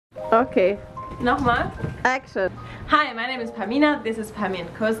Okay. Nochmal. Action. Hi, my name is Pamina. This is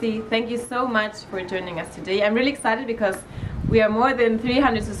pamiandcosi. Thank you so much for joining us today. I'm really excited because we are more than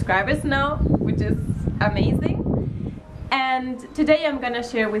 300 subscribers now, which is amazing. And today I'm gonna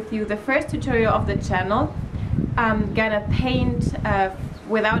share with you the first tutorial of the channel. I'm gonna paint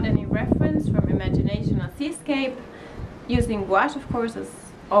without any reference from imagination or Seascape, using gouache, of course, as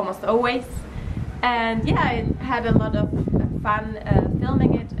almost always. And yeah, I had a lot of fun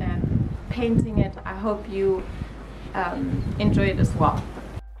filming it and painting it. I hope you enjoy it as well.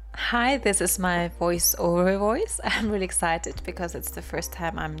 Hi, this is my voice-over voice. I'm really excited because it's the first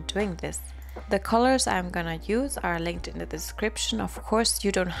time I'm doing this. The colors I'm gonna use are linked in the description. Of course,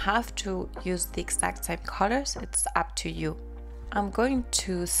 you don't have to use the exact same colors, it's up to you. I'm going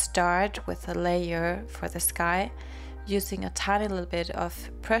to start with a layer for the sky using a tiny little bit of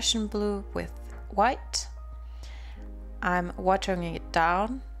Prussian blue with white. I'm watering it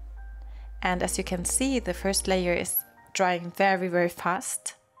down, and as you can see, the first layer is drying very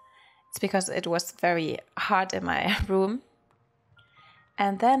fast. It's because it was very hot in my room.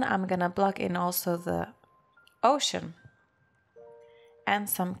 And then I'm gonna block in also the ocean and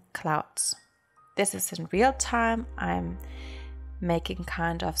some clouds. This is in real time. I'm making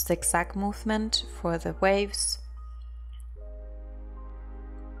kind of zigzag movement for the waves.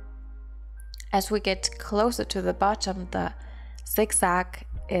 As we get closer to the bottom, the zigzag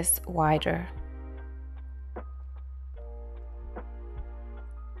is wider.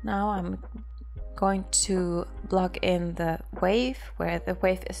 Now I'm going to block in the wave where the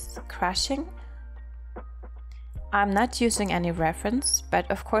wave is crashing. I'm not using any reference, but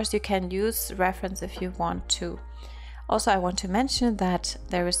of course you can use reference if you want to. Also, I want to mention that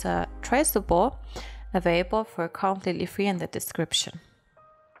there is a Traceable available for completely free in the description.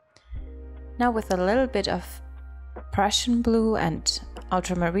 Now with a little bit of Prussian blue and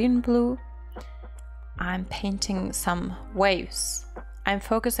ultramarine blue, I'm painting some waves. I'm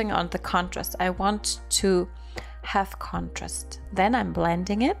focusing on the contrast. I want to have contrast. Then I'm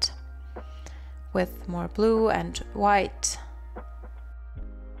blending it with more blue and white.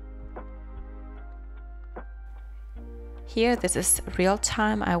 Here, this is real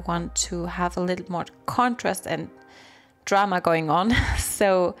time. I want to have a little more contrast and drama going on.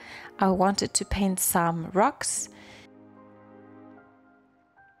 So I wanted to paint some rocks.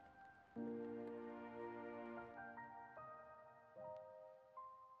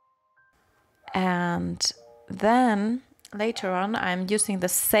 And then later on I'm using the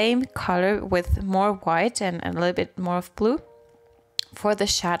same color with more white and a little bit more of blue for the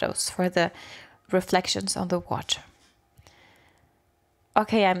shadows, for the reflections on the water.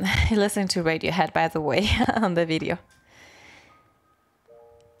 Okay, I'm listening to Radiohead, by the way, on the video.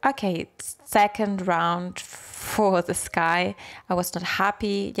 Okay, second round for the sky. I was not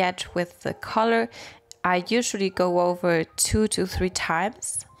happy yet with the color. I usually go over 2 to 3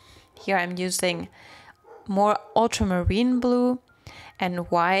 times. Here I'm using more ultramarine blue and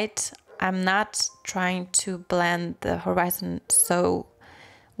white. I'm not trying to blend the horizon so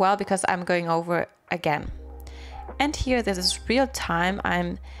well because I'm going over again. And here, this is real time.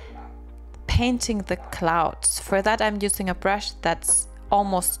 I'm painting the clouds. For that, I'm using a brush that's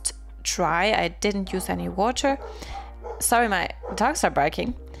almost dry. I didn't use any water. Sorry, my dogs are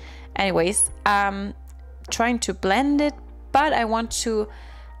barking. Anyways, I'm trying to blend it, but I want to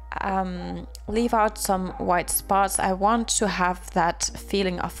leave out some white spots. I want to have that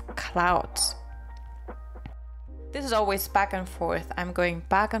feeling of clouds. This is always back and forth. I'm going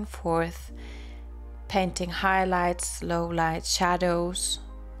back and forth, painting highlights, lowlights, shadows.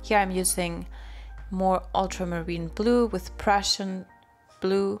 Here I'm using more ultramarine blue with Prussian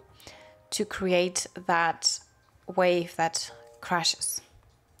blue to create that wave that crashes.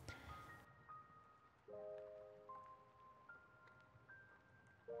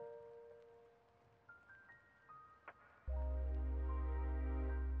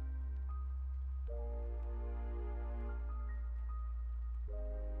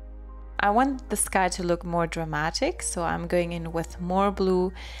 I want the sky to look more dramatic, so I'm going in with more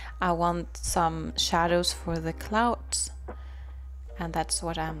blue. I want some shadows for the clouds, and that's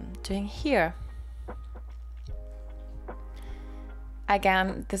what I'm doing here.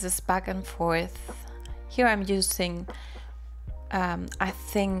 Again, this is back and forth. Here I'm using, I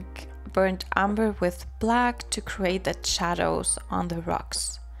think, burnt umber with black to create the shadows on the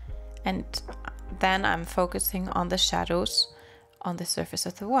rocks. And then I'm focusing on the shadows on the surface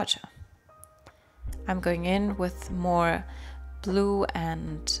of the water. I'm going in with more blue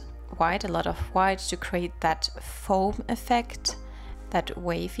and white, a lot of white, to create that foam effect, that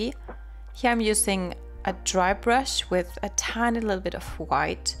wavy. Here I'm using a dry brush with a tiny little bit of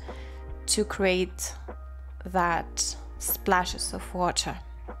white to create that splashes of water.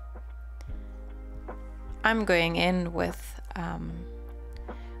 I'm going in with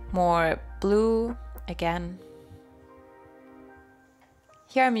more blue again.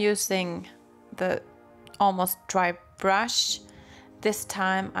 Here I'm using the almost dry brush. This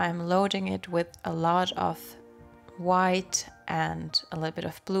time I'm loading it with a lot of white and a little bit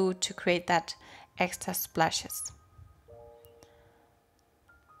of blue to create that extra splashes.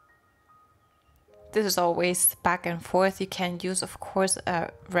 This is always back and forth. You can use, of course,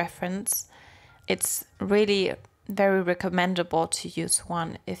 a reference. It's really very recommendable to use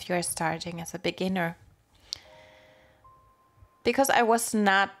one if you're starting as a beginner. Because I was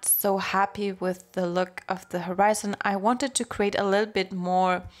not so happy with the look of the horizon, I wanted to create a little bit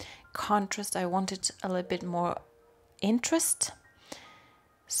more contrast. I wanted a little bit more interest.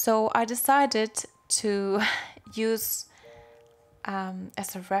 So I decided to use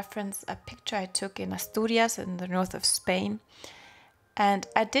as a reference a picture I took in Asturias in the north of Spain. And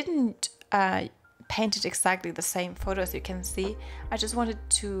I didn't paint it exactly the same photo as you can see. I just wanted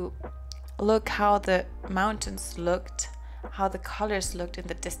to look how the mountains looked, how the colors looked in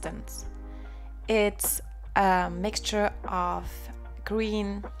the distance. It's a mixture of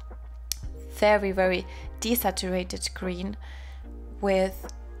green, very, very desaturated green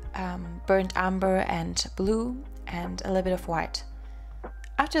with burnt umber and blue and a little bit of white.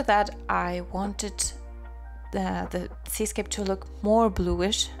 After that, I wanted the seascape to look more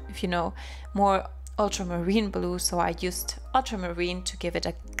bluish, if you know, more ultramarine blue, so I used ultramarine to give it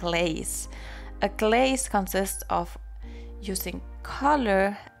a glaze. A glaze consists of using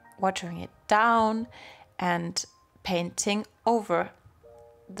color, watering it down, and painting over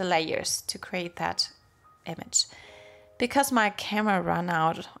the layers to create that image. Because my camera ran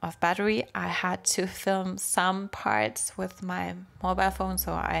out of battery, I had to film some parts with my mobile phone,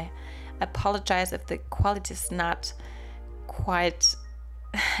 so I apologize if the quality is not quite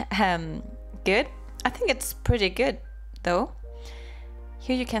good. I think it's pretty good though.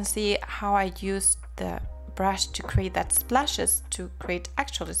 Here you can see how I used the brush to create that splashes, to create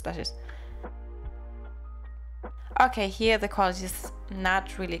actual splashes. Okay, here the quality is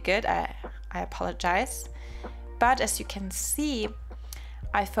not really good. I apologize. But as you can see,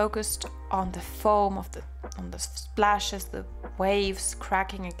 I focused on the foam of on the splashes, the waves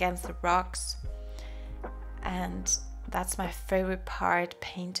cracking against the rocks. And that's my favorite part,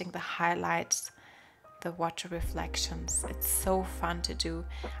 painting the highlights, the water reflections. It's so fun to do.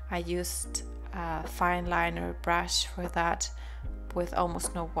 I used a fine liner brush for that with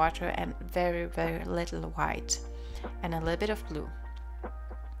almost no water and very, very little white and a little bit of blue.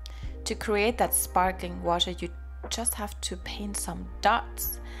 To create that sparkling water, you just have to paint some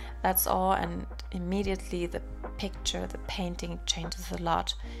dots, that's all, and immediately the picture, the painting changes a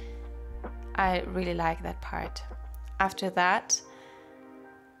lot. I really like that part. After that,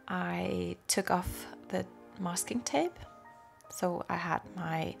 I took off the masking tape, so I had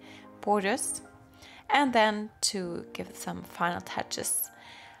my borders, and then to give it some final touches,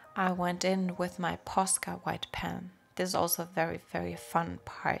 I went in with my Posca white pen. This is also a very, very fun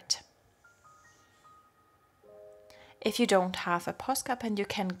part. If you don't have a Posca pen, you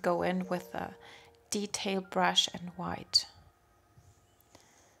can go in with a detail brush and white.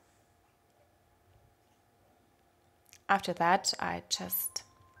 After that, I just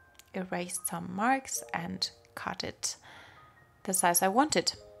erased some marks and cut it the size I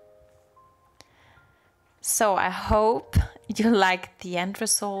wanted. So I hope you like the end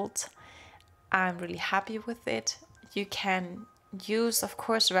result. I'm really happy with it. You can use, of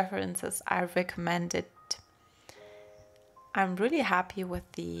course, references. I recommend it. I'm really happy with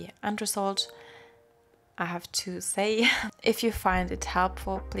the end result, I have to say. If you find it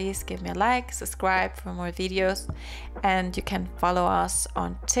helpful, please give me a like, subscribe for more videos, and you can follow us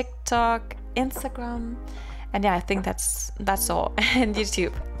on TikTok, Instagram, and yeah, I think that's all, and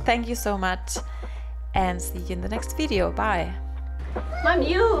YouTube. Thank you so much, and see you in the next video. Bye. My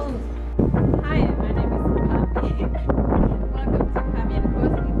muse! Hi, my name is Pami. Welcome to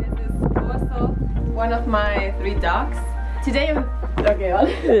pamiandcosi. This is also one of my 3 dogs. Today I'm okay on.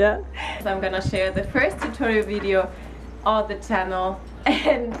 Yeah. So I'm gonna share the first tutorial video on the channel,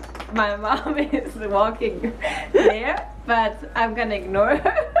 and my mom is walking there, but I'm gonna ignore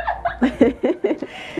her.